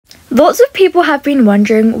Lots of people have been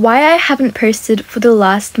wondering why I haven't posted for the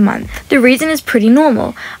last month. The reason is pretty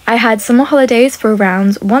normal. I had summer holidays for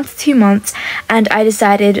around 1 to 2 months and I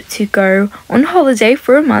decided to go on holiday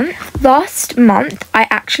for a month. Last month I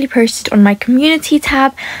actually posted on my community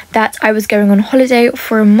tab that I was going on holiday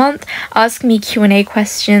for a month. Ask me Q&A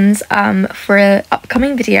questions for an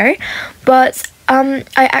upcoming video, but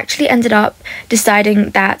I actually ended up deciding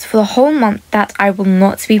that for the whole month that I will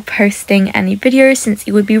not be posting any videos, since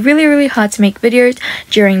it would be really hard to make videos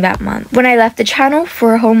during that month. When I left the channel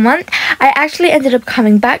for a whole month, I actually ended up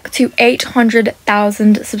coming back to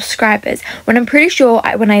 800,000 subscribers, when I'm pretty sure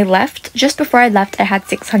when I left, just before I left, I had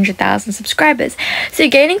 600,000 subscribers. So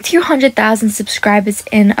gaining 200,000 subscribers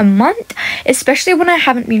in a month, especially when I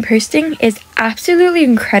haven't been posting, is absolutely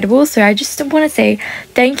incredible. So I just want to say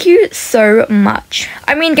thank you so much.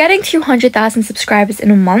 I mean, getting 200,000 subscribers in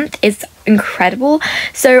a month is incredible.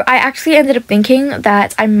 So I actually ended up thinking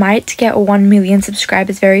that I might get 1 million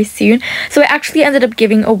subscribers very soon. So I actually ended up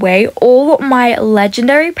giving away all my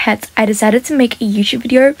legendary pets. I decided to make a YouTube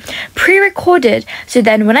video pre-recorded, so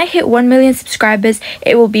then when I hit 1 million subscribers,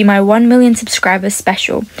 it will be my 1 million subscribers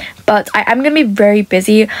special. But I am going to be very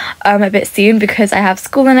busy a bit soon because I have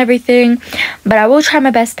school and everything, but I will try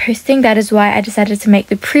my best posting. That is why I decided to make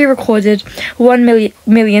the pre-recorded 1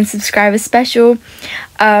 million subscribers special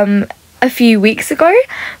a few weeks ago.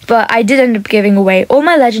 But I did end up giving away all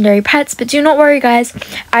my legendary pets. But do not worry guys,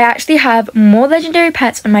 I actually have more legendary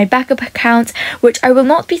pets on my backup account, which I will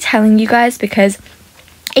not be telling you guys, because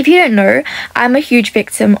if you don't know, I'm a huge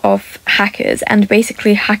victim of hackers. And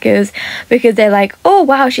basically hackers, because they're like, oh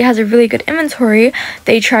wow, she has a really good inventory,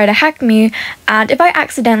 they try to hack me, and if I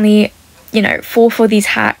accidentally, you know, fall for these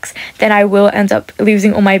hacks, then I will end up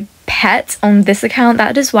losing all my pets on this account.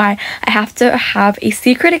 That is why I have to have a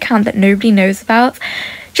secret account that nobody knows about,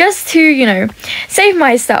 just to, you know, save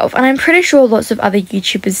myself. And I'm pretty sure lots of other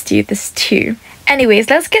YouTubers do this too. Anyways,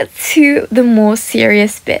 let's get to the more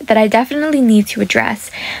serious bit that I definitely need to address.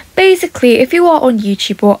 Basically, if you are on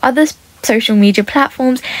YouTube or other social media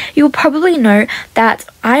platforms, you will probably know that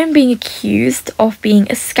I am being accused of being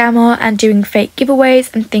a scammer and doing fake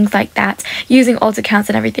giveaways and things like that, using alt accounts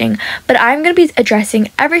and everything. But I'm going to be addressing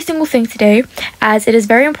every single thing today, as it is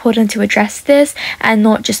very important to address this and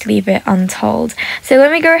not just leave it untold. So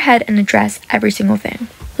let me go ahead and address every single thing.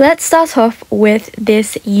 Let's start off with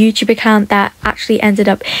this YouTube account that actually ended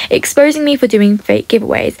up exposing me for doing fake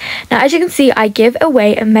giveaways. Now, as you can see, I give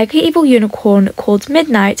away a mega evil unicorn called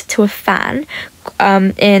Midnight to a fan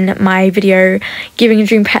in my video giving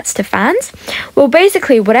dream pets to fans. Well,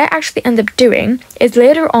 basically what I actually end up doing is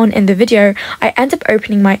later on in the video I end up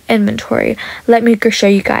opening my inventory. Let me go show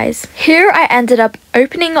you guys. Here I ended up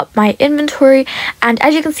opening up my inventory, and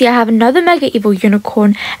as you can see I have another mega evil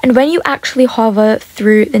unicorn, and when you actually hover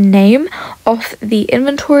through the name of the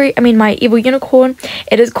inventory, I mean my evil unicorn,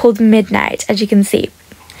 it is called Midnight, as you can see.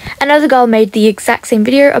 Another girl made the exact same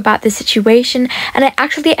video about this situation, and I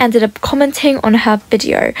actually ended up commenting on her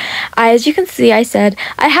video. As you can see, I said,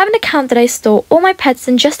 I have an account that I store all my pets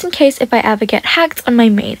in, just in case if I ever get hacked on my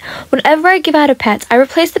main. Whenever I give out a pet, I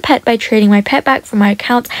replace the pet by trading my pet back from my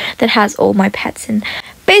account that has all my pets in.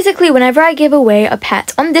 Basically, whenever I give away a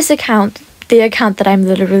pet on this account, the account that I'm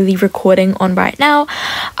literally recording on right now,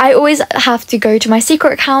 I always have to go to my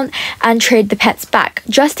secret account and trade the pets back,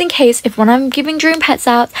 just in case if when I'm giving dream pets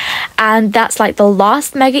out and that's like the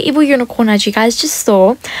last mega evil unicorn, as you guys just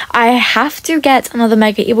saw, I have to get another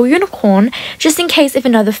mega evil unicorn, just in case if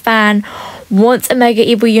another fan wants a mega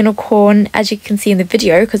evil unicorn, as you can see in the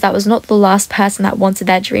video, because that was not the last person that wanted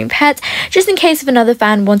their dream pet. Just in case if another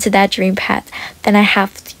fan wanted their dream pet, then I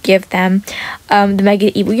have to give them the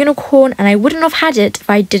mega evil unicorn, and I wouldn't have had it if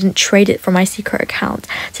I didn't trade it from my secret account.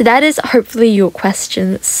 So that is hopefully your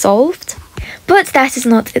question solved. But that is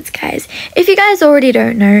not it, guys. If you guys already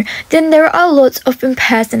don't know, then there are lots of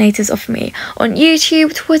impersonators of me on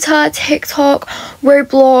YouTube, Twitter, TikTok,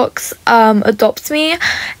 Roblox, Adopt Me.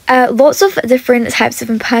 Lots of different types of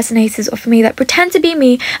impersonators of me that pretend to be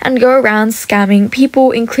me and go around scamming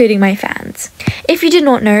people, including my fans. If you did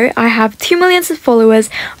not know, I have 2 million followers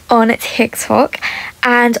on TikTok,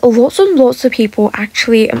 and lots of people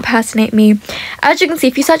actually impersonate me. As you can see,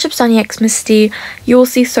 if you search up SunnyxMisty, you will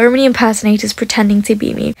see so many impersonators pretending to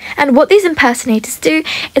be me. And what these impersonators do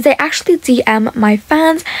is they actually DM my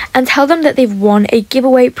fans and tell them that they've won a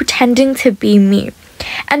giveaway pretending to be me.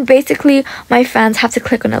 And basically my fans have to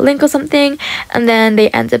click on a link or something, and then they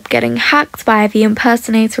end up getting hacked by the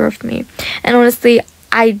impersonator of me. And honestly,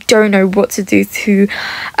 I don't know what to do to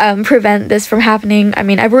prevent this from happening. I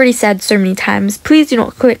mean, I've already said so many times, please do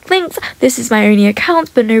not click links. This is my only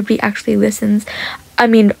account, but nobody actually listens.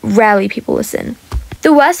 rarely people listen.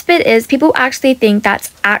 The worst bit is people actually think that's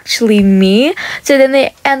actually me, so then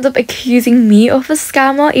they end up accusing me of a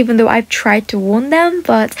scammer even though I've tried to warn them,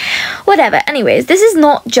 but whatever. Anyways, this is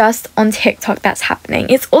not just on TikTok that's happening,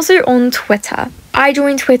 it's also on Twitter. I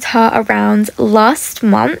joined Twitter around last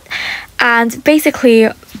month, and basically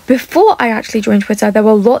before I actually joined Twitter there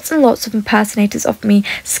were lots and lots of impersonators of me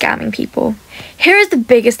scamming people. Here is the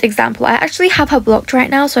biggest example. I actually have her blocked right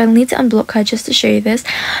now, so I'll need to unblock her just to show you this.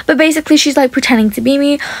 But basically she's like pretending to be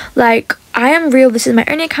me, like I am real, this is my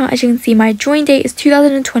only account. As you can see, my join date is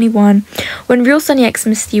 2021 when real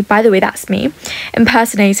SunnyxMisty, by the way that's me,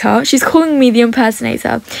 impersonator, she's calling me the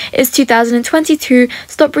impersonator, is 2022.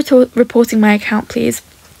 Stop reporting my account please.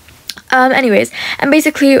 Anyways, and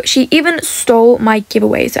basically she even stole my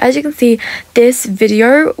giveaway. So as you can see, this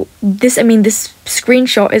video, this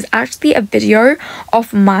screenshot is actually a video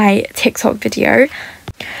of my TikTok video.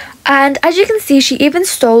 And as you can see, she even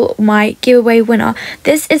stole my giveaway winner.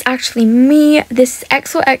 This is actually me. This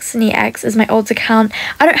XOXSunnyx is my old account.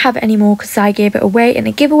 I don't have it anymore because I gave it away in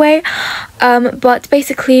a giveaway. But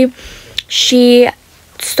basically she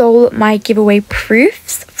stole my giveaway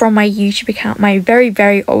proofs from my YouTube account, my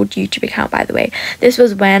very old YouTube account, by the way. This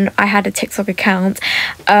was when I had a TikTok account.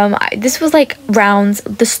 This was like around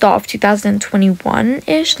the start of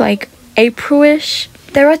 2021-ish, like April-ish.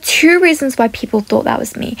 There are two reasons why people thought that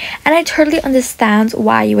was me, and I totally understand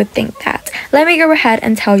why you would think that. Let me go ahead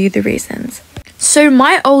and tell you the reasons. So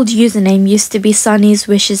my old username used to be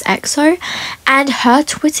SunnyxWishesXO, and her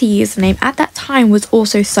Twitter username at that time was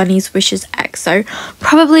also SunnyxWishesXO,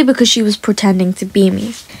 probably because she was pretending to be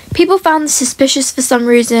me. People found this suspicious for some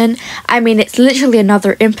reason. It's literally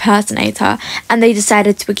another impersonator, and they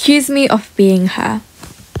decided to accuse me of being her.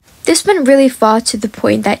 This went really far to the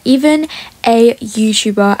point that even a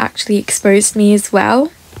YouTuber actually exposed me as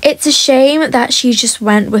well. It's a shame that she just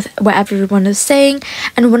went with what everyone was saying,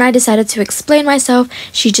 and when I decided to explain myself,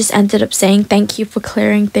 she just ended up saying thank you for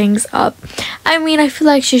clearing things up. I feel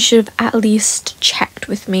like she should have at least checked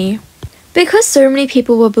with me. Because so many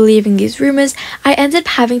people were believing these rumours, I ended up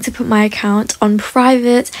having to put my account on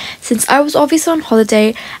private since I was obviously on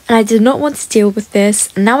holiday and I did not want to deal with this,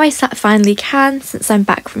 and now I finally can since I'm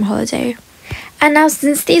back from holiday. And now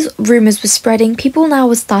since these rumours were spreading, people now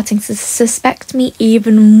were starting to suspect me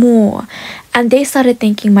even more, and they started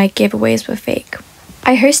thinking my giveaways were fake.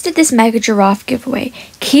 I hosted this mega giraffe giveaway.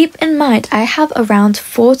 Keep in mind I have around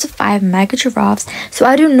 4 to 5 mega giraffes, so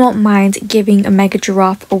I do not mind giving a mega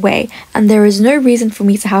giraffe away, and there is no reason for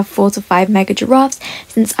me to have 4 to 5 mega giraffes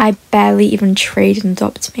since I barely even trade and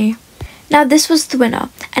adopt me. Now this was the winner,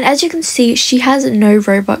 and as you can see she has no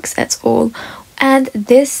robux at all. And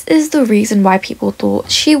this is the reason why people thought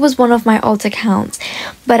she was one of my alt accounts.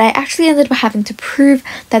 But I actually ended up having to prove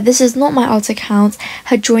that this is not my alt account.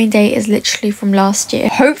 Her join date is literally from last year.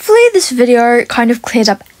 Hopefully this video kind of cleared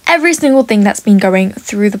up every single thing that's been going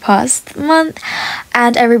through the past month.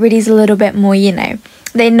 And everybody's a little bit more,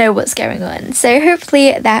 they know what's going on. So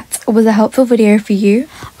hopefully that was a helpful video for you.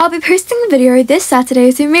 I'll be posting the video this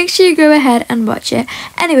Saturday, so make sure you go ahead and watch it.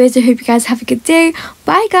 Anyways, I hope you guys have a good day.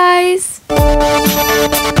 Bye guys!